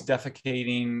somebody's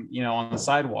defecating, on the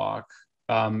sidewalk?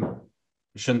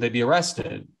 Shouldn't they be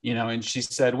arrested? And she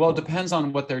said, well, it depends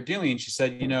on what they're doing. She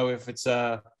said, if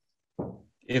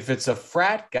it's a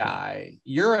frat guy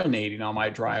urinating on my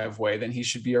driveway, then he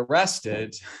should be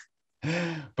arrested.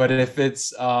 But if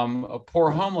it's a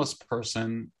poor homeless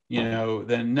person,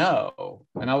 then no.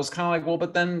 And I was kind of like, well,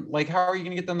 but then like, how are you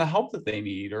going to get them the help that they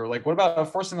need? Or like, what about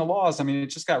enforcing the laws? It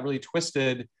just got really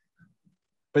twisted.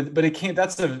 But it can't,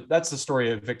 that's the story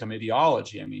of victim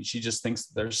ideology. She just thinks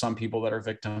that there's some people that are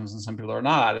victims and some people are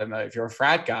not. And if you're a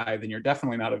frat guy, then you're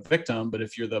definitely not a victim. But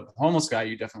if you're the homeless guy,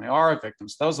 you definitely are a victim.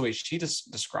 So that was the way she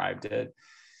just described it.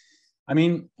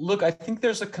 Look, I think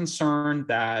there's a concern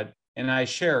that, and I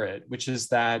share it, which is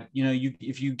that,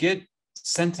 if you get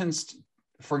sentenced,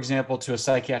 for example, to a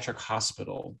psychiatric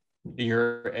hospital,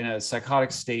 you're in a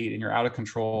psychotic state and you're out of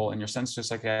control and you're sentenced to a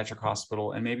psychiatric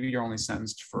hospital, and maybe you're only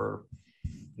sentenced for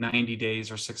 90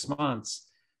 days or 6 months.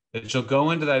 that she'll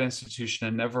go into that institution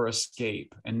and never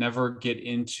escape and never get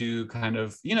into kind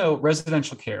of,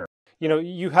 residential care.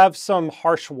 You have some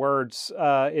harsh words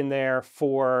in there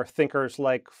for thinkers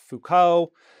like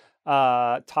Foucault,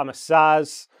 Thomas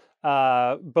Szasz,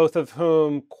 both of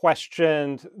whom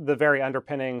questioned the very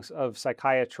underpinnings of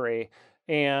psychiatry.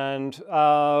 And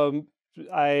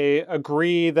I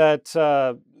agree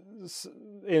that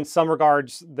in some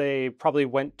regards, they probably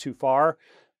went too far.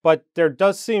 But there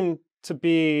does seem to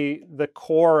be the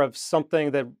core of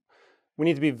something that we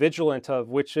need to be vigilant of,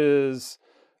 which is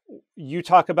you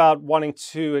talk about wanting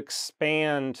to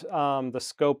expand the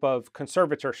scope of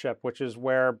conservatorship, which is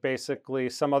where basically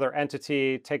some other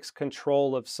entity takes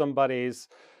control of somebody's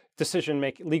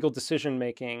legal decision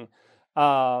making.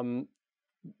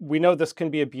 We know this can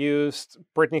be abused.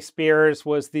 Britney Spears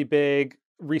was the big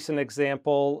recent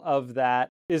example of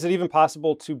that. Is it even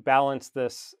possible to balance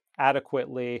this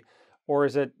adequately, or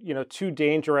is it, too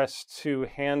dangerous to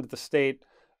hand the state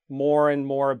more and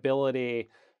more ability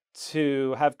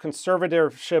to have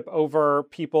conservatorship over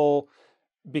people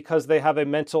because they have a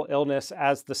mental illness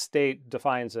as the state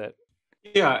defines it?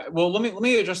 Yeah, well, let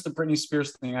me address the Britney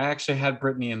Spears thing. I actually had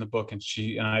Britney in the book, and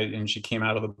she came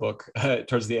out of the book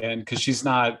towards the end, because she's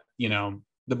not,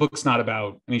 the book's not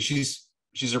about. I mean, she's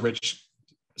a rich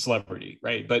celebrity,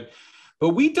 right? But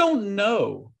we don't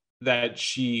know that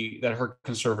her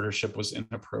conservatorship was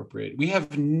inappropriate. We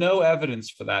have no evidence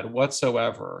for that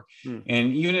whatsoever.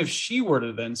 And even if she were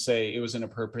to then say it was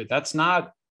inappropriate, that's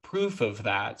not proof of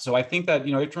that. So I think that,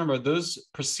 you have to remember, those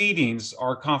proceedings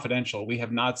are confidential. We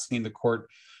have not seen the court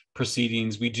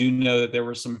proceedings. We do know that there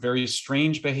were some very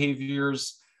strange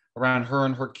behaviors around her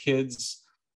and her kids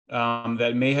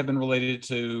that may have been related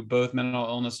to both mental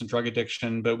illness and drug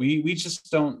addiction, but we just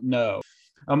don't know.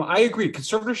 I agree.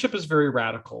 Conservatorship is very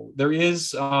radical. There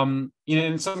is,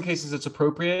 in some cases it's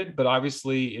appropriate, but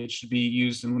obviously it should be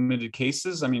used in limited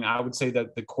cases. I mean, I would say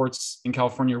that the courts in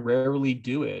California rarely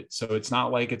do it. So it's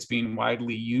not like it's being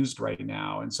widely used right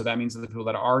now. And so that means that the people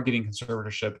that are getting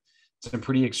conservatorship, it's in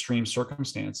pretty extreme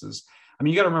circumstances. I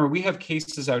mean, you got to remember, we have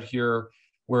cases out here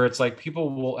where it's like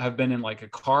people will have been in like a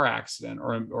car accident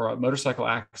or a motorcycle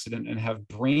accident and have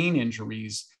brain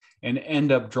injuries and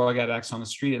end up drug addicts on the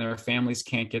street, and their families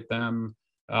can't get them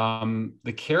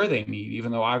the care they need,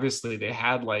 even though obviously they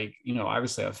had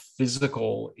obviously a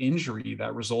physical injury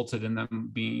that resulted in them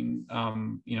being,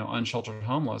 unsheltered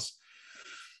homeless.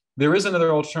 There is another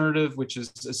alternative, which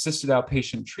is assisted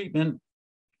outpatient treatment.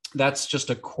 That's just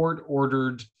a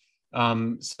court-ordered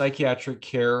psychiatric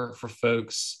care for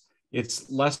folks.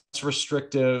 It's less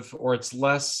restrictive, or it's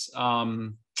less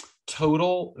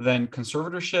total than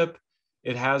conservatorship.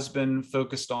 It has been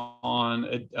focused on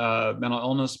mental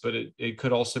illness, but it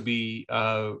could also be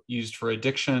used for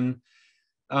addiction.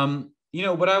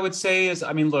 What I would say is,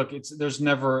 I mean, look,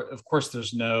 of course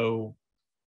it's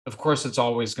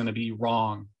always going to be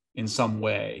wrong in some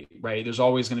way, right? There's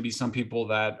always going to be some people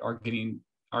that are getting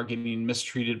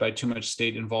mistreated by too much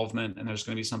state involvement, and there's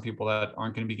going to be some people that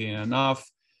aren't going to be getting enough.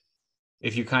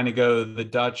 If you kind of go, the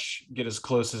Dutch get as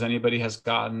close as anybody has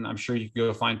gotten. I'm sure you could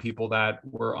go find people that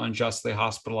were unjustly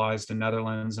hospitalized in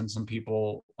Netherlands, and some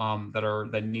people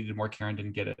that needed more care and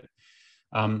didn't get it.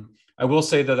 I will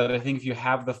say that I think if you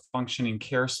have the functioning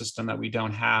care system that we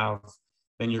don't have,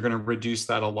 then you're going to reduce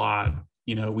that a lot.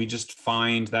 We just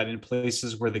find that in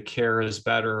places where the care is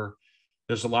better,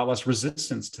 there's a lot less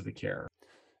resistance to the care.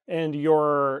 And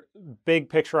your big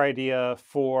picture idea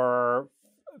for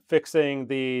fixing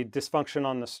the dysfunction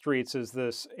on the streets is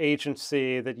this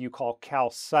agency that you call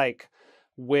CalPsych,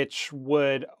 which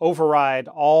would override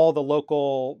all the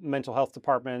local mental health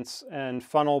departments and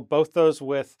funnel both those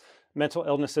with mental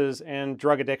illnesses and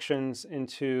drug addictions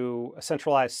into a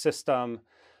centralized system.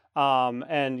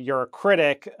 And you're a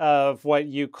critic of what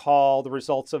you call the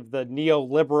results of the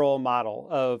neoliberal model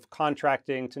of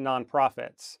contracting to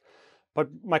nonprofits. But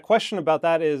my question about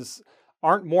that is,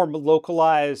 aren't more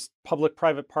localized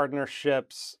public-private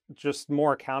partnerships just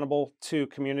more accountable to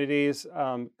communities?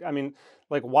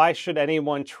 Why should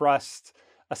anyone trust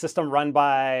a system run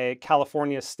by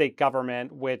California's state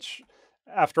government, which,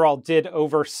 after all, did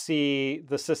oversee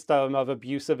the system of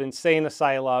abusive insane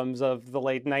asylums of the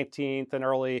late 19th and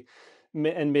early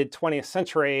and mid 20th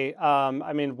century?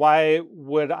 Why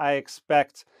would I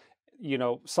expect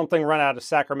something run out of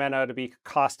Sacramento to be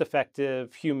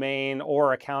cost-effective, humane,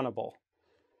 or accountable?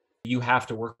 You have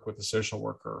to work with a social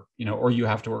worker, or you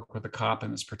have to work with a cop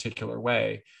in this particular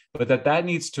way, but that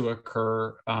needs to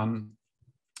occur. And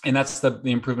that's the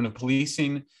improvement of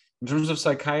policing. In terms of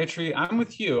psychiatry, I'm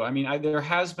with you. I mean, there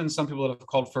has been some people that have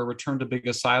called for a return to big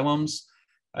asylums.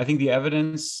 I think the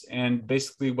evidence and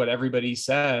basically what everybody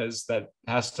says that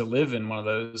has to live in one of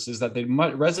those is that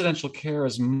residential care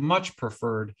is much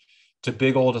preferred to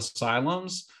big old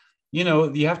asylums. You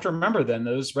have to remember then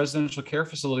those residential care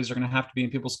facilities are going to have to be in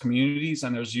people's communities,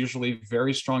 and there's usually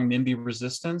very strong NIMBY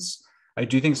resistance. I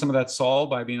do think some of that's solved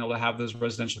by being able to have those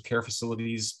residential care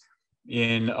facilities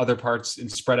in other parts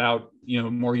and spread out,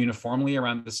 more uniformly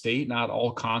around the state, not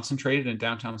all concentrated in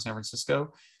downtown San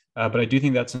Francisco. But I do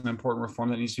think that's an important reform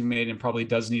that needs to be made and probably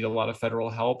does need a lot of federal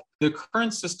help. The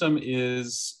current system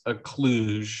is a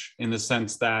kludge in the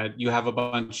sense that you have a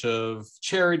bunch of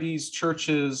charities,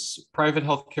 churches, private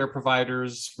healthcare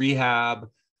providers, rehab,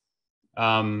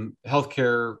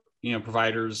 healthcare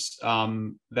providers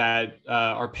that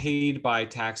are paid by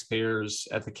taxpayers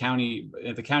at the county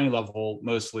level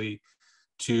mostly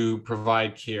to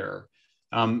provide care.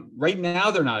 Right now,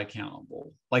 they're not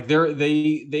accountable. Like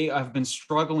they have been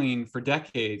struggling for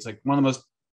decades. Like one of the most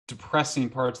depressing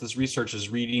parts of this research is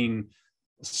reading,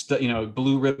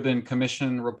 Blue Ribbon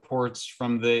Commission reports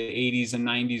from the 80s and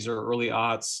 90s or early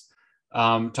aughts,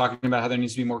 talking about how there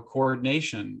needs to be more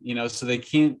coordination. So they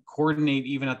can't coordinate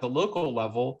even at the local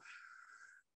level.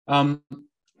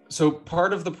 So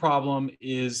part of the problem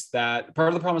is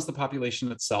the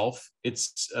population itself.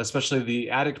 It's especially the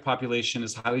addict population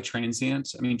is highly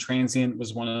transient. I mean, transient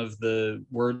was one of the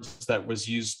words that was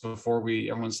used before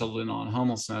everyone settled in on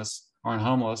homelessness or on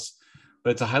homeless,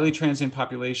 but it's a highly transient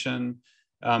population.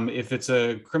 If it's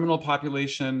a criminal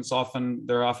population,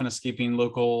 they're often escaping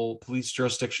local police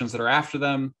jurisdictions that are after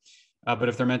them. But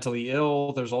if they're mentally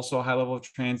ill, there's also a high level of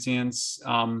transience.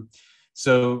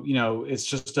 So, it's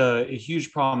just a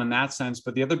huge problem in that sense.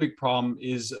 But the other big problem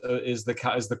is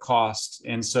the cost.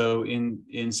 And so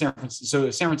in San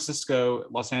Francisco,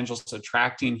 Los Angeles,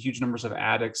 attracting huge numbers of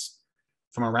addicts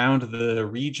from around the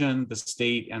region, the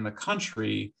state, and the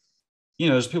country.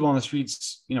 There's people on the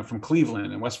streets, from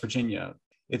Cleveland and West Virginia.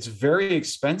 It's very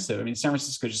expensive. I mean, San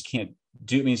Francisco just can't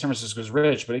San Francisco is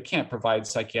rich, but it can't provide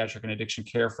psychiatric and addiction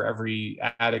care for every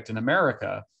addict in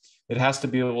America. It has to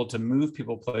be able to move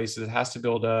people places. It has to be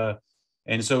able to,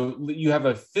 and so you have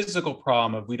a physical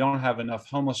problem of we don't have enough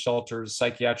homeless shelters,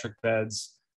 psychiatric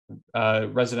beds,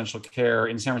 residential care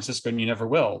in San Francisco, and you never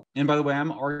will. And by the way,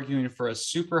 I'm arguing for a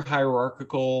super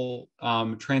hierarchical,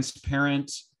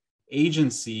 transparent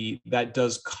agency that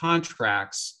does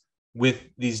contracts with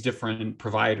these different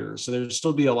providers. So there'll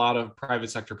still be a lot of private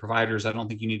sector providers. I don't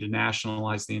think you need to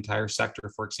nationalize the entire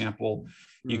sector. For example,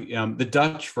 the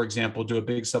Dutch, for example, do a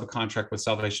big subcontract with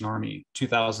Salvation Army.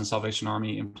 2,000 Salvation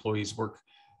Army employees work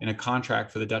in a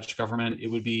contract for the Dutch government. It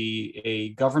would be a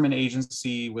government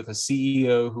agency with a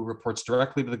CEO who reports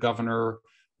directly to the governor,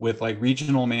 with like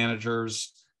regional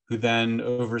managers who then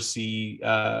oversee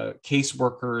case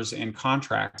workers and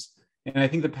contracts. And I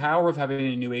think the power of having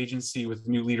a new agency with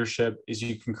new leadership is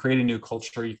you can create a new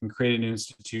culture, you can create a new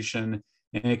institution,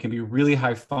 and it can be really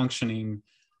high functioning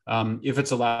if it's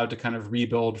allowed to kind of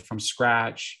rebuild from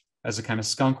scratch as a kind of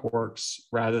skunk works,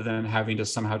 rather than having to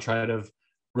somehow try to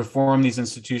reform these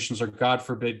institutions or, God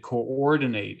forbid,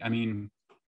 coordinate. I mean,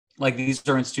 like these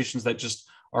are institutions that just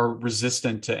are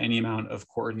resistant to any amount of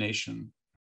coordination.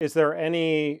 Is there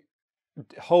any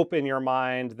hope in your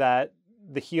mind that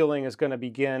the healing is going to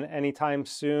begin anytime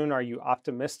soon? Are you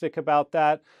optimistic about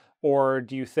that? Or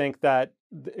do you think that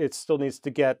it still needs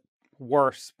to get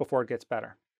worse before it gets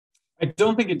better? I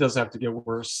don't think it does have to get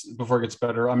worse before it gets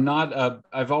better.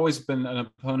 I've always been an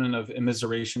opponent of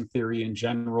immiseration theory in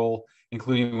general,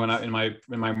 including in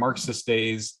my Marxist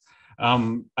days.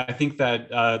 I think that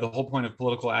the whole point of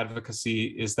political advocacy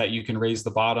is that you can raise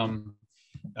the bottom,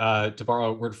 to borrow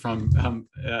a word from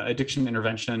addiction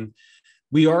intervention.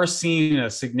 We are seeing a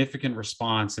significant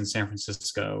response in San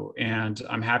Francisco, and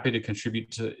I'm happy to contribute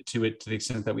to it to the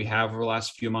extent that we have over the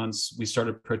last few months. We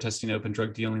started protesting open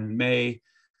drug dealing in May.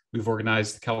 We've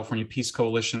organized the California Peace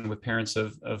Coalition with parents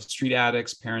of street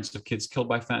addicts, parents of kids killed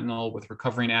by fentanyl, with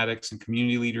recovering addicts and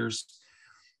community leaders.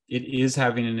 It is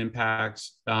having an impact.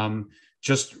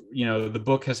 The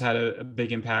book has had a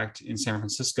big impact in San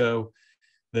Francisco.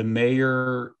 The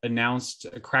mayor announced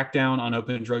a crackdown on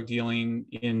open drug dealing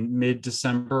in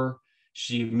mid-December.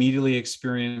 She immediately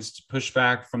experienced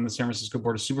pushback from the San Francisco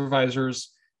Board of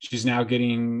Supervisors. She's now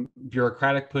getting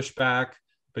bureaucratic pushback,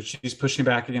 but she's pushing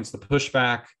back against the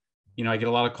pushback. I get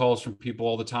a lot of calls from people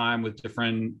all the time with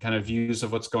different kind of views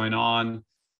of what's going on.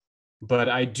 But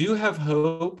I do have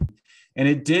hope. And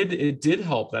it did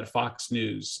help that Fox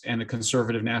News and the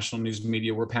conservative national news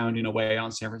media were pounding away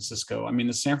on San Francisco. I mean,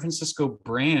 the San Francisco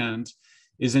brand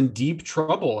is in deep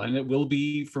trouble, and it will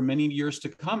be for many years to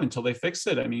come until they fix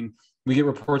it. I mean, we get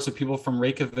reports of people from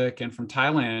Reykjavik and from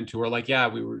Thailand who are like, yeah,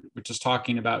 we're just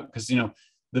talking about, because, you know,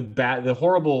 the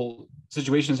horrible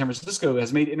situation in San Francisco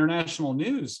has made international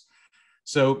news.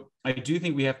 So I do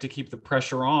think we have to keep the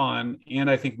pressure on, and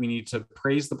I think we need to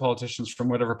praise the politicians from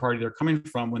whatever party they're coming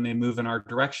from when they move in our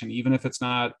direction, even if it's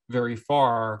not very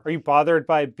far. Are you bothered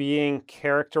by being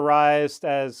characterized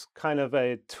as kind of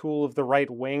a tool of the right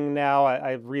wing now?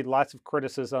 I read lots of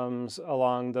criticisms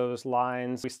along those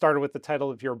lines. We started with the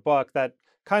title of your book that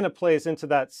kind of plays into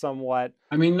that somewhat.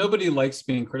 I mean, nobody likes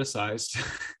being criticized.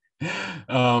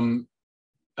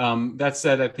 That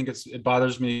said, I think it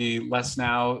bothers me less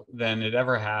now than it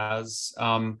ever has.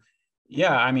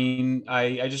 Yeah, I mean,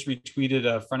 I just retweeted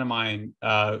a friend of mine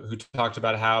who talked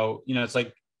about how, you know, it's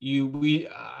like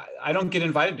I don't get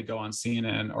invited to go on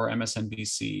CNN or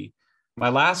MSNBC. My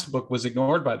last book was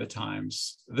ignored by the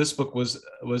Times. This book was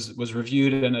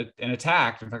reviewed and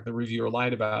attacked. In fact, the reviewer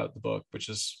lied about the book, which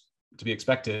is to be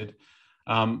expected.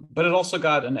 But it also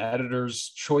got an editor's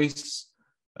choice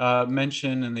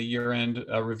mention in the year-end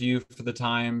review for the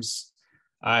Times.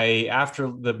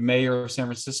 After the mayor of San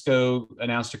Francisco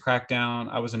announced a crackdown,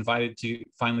 I was invited to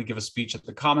finally give a speech at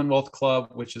the Commonwealth Club,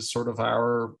 which is sort of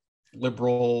our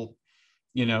liberal,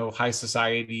 you know, high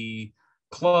society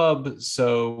club.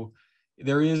 So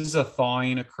there is a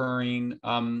thawing occurring.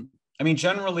 I mean,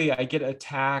 generally, I get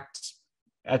attacked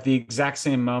at the exact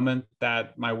same moment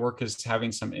that my work is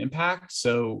having some impact.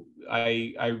 So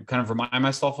I kind of remind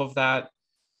myself of that.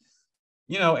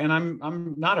 You know, and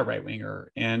I'm not a right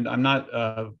winger, and I'm not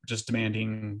just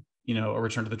demanding, you know, a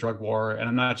return to the drug war, and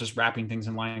I'm not just wrapping things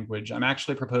in language. I'm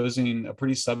actually proposing a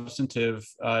pretty substantive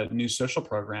new social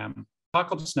program.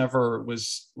 Apocalypse Never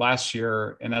was last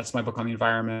year, and that's my book on the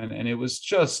environment, and it was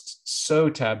just so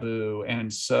taboo,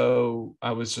 and so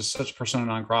I was just such persona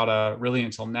non grata really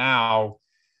until now,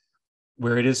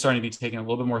 where it is starting to be taken a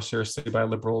little bit more seriously by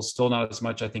liberals. Still not as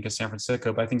much, I think, as San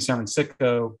Francisco, but I think San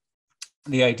Francisco,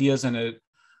 the ideas in it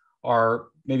are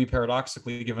maybe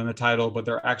paradoxically given the title, but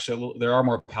they are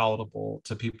more palatable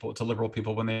to people, to liberal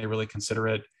people, when they really consider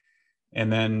it.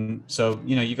 And then, so,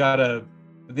 you know, you gotta,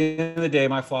 at the end of the day,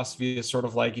 my philosophy is sort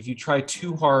of like, if you try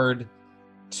too hard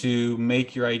to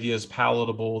make your ideas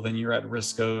palatable, then you're at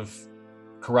risk of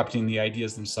corrupting the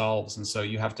ideas themselves. And so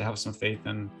you have to have some faith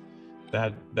in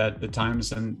that the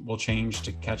times will change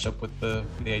to catch up with the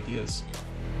ideas.